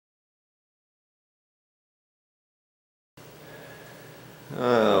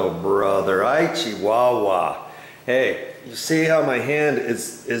Oh, brother, ay chihuahua. Hey, you see how my hand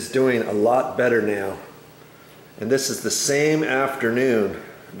is doing a lot better now. And this is the same afternoon,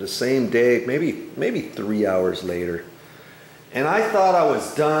 the same day, maybe 3 hours later. And I thought I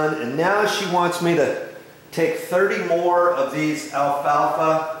was done, and now she wants me to take 30 more of these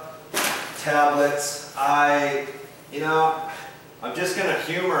alfalfa tablets. You know, I'm just gonna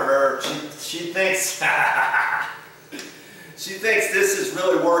humor her. She thinks she thinks this is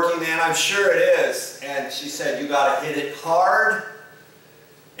really working, and I'm sure it is. And she said, you gotta hit it hard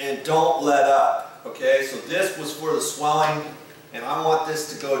and don't let up. Okay, so this was for the swelling, and I want this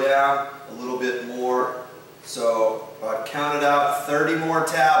to go down a little bit more. So I've counted out 30 more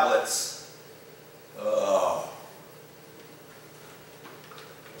tablets. Oh.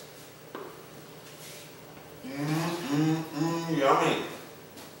 Yummy.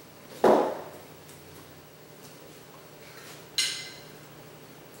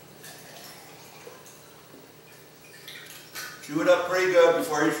 Chew it up pretty good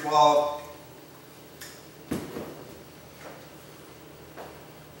before you swallow.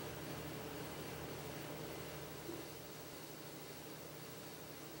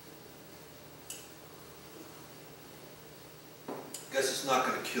 Guess it's not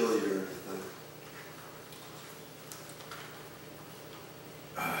going to kill you or anything.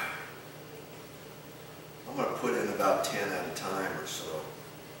 I'm going to put in about 10 at a time or so.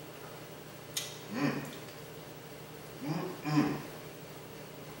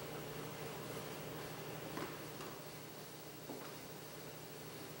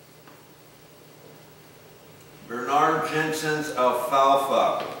 Bernard Jensen's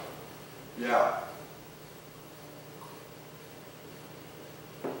alfalfa. Yeah.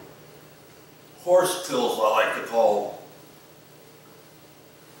 Horse pills, I like to call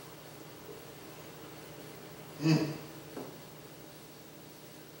them.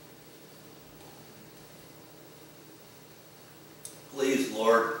 Please,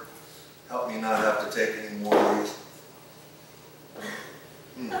 Lord, help me not have to take any more of these.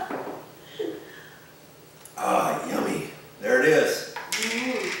 Ah, yummy. There it is.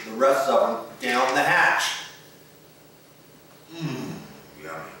 The rest of them down the hatch.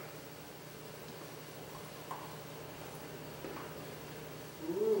 Yummy.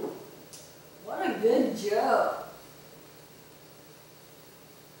 Ooh, what a good Joe.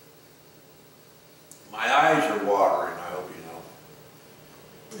 My eyes are watering, I hope you know.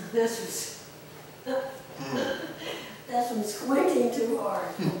 This that's from squinting too hard,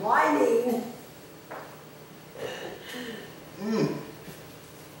 whining.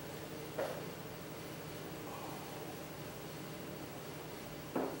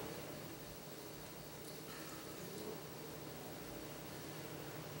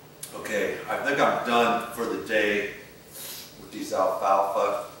 Okay, I think I'm done for the day with these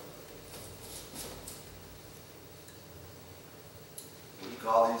alfalfa. What do you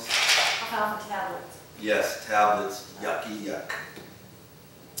call these? Alfalfa tablets. Yes, tablets. Yucky yuck.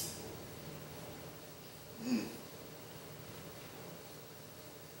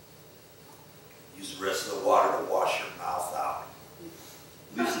 Use the rest of the water to wash your mouth out.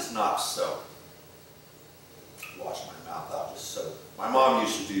 At least it's not soap. Wash my mouth out with soap. My mom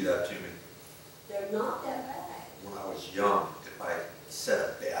used to do that to me. They're not that bad. When I was young, if I said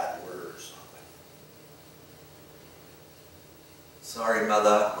a bad word or something. Sorry,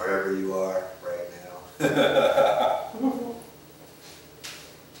 mother, wherever you are right now.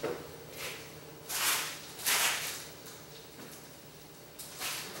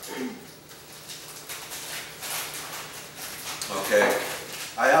 Okay,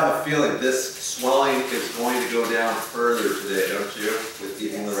 I have a feeling this swelling is going to go down further today, don't you? With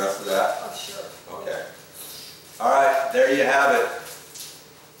eating the rest of that? Oh, sure. Okay. All right, there you have it.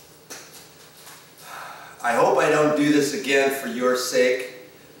 I hope I don't do this again for your sake,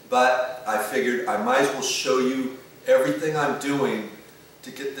 but I figured I might as well show you everything I'm doing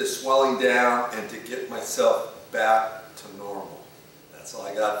to get this swelling down and to get myself back to normal. That's all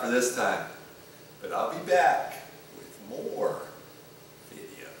I got for this time. But I'll be back with more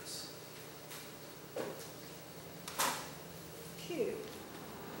videos. Cute.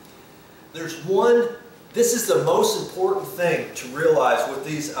 This is the most important thing to realize with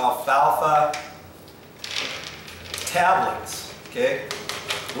these alfalfa tablets, okay?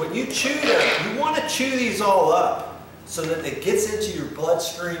 When you chew them, you want to chew these all up so that it gets into your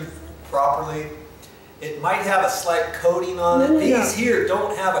bloodstream properly. It might have a slight coating on it. These here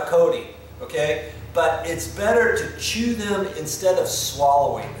don't have a coating, okay? But it's better to chew them instead of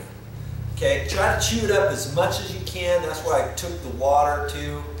swallowing them, okay? Try to chew it up as much as you can. That's why I took the water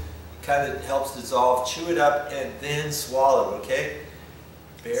too. It kind of helps dissolve. Chew it up and then swallow, okay?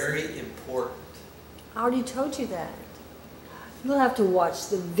 Very important. I already told you that. You'll have to watch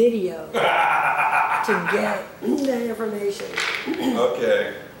the video to get that information.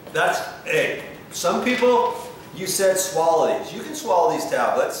 Okay. Hey, some people, you said swallow these. You can swallow these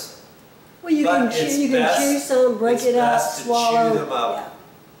tablets. Well, you can chew some, break it up, swallow. To chew them up Yeah.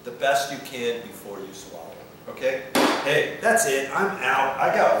 the best you can before you swallow. Okay? Hey, that's it. I'm out.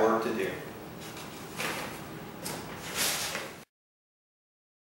 I got work to do.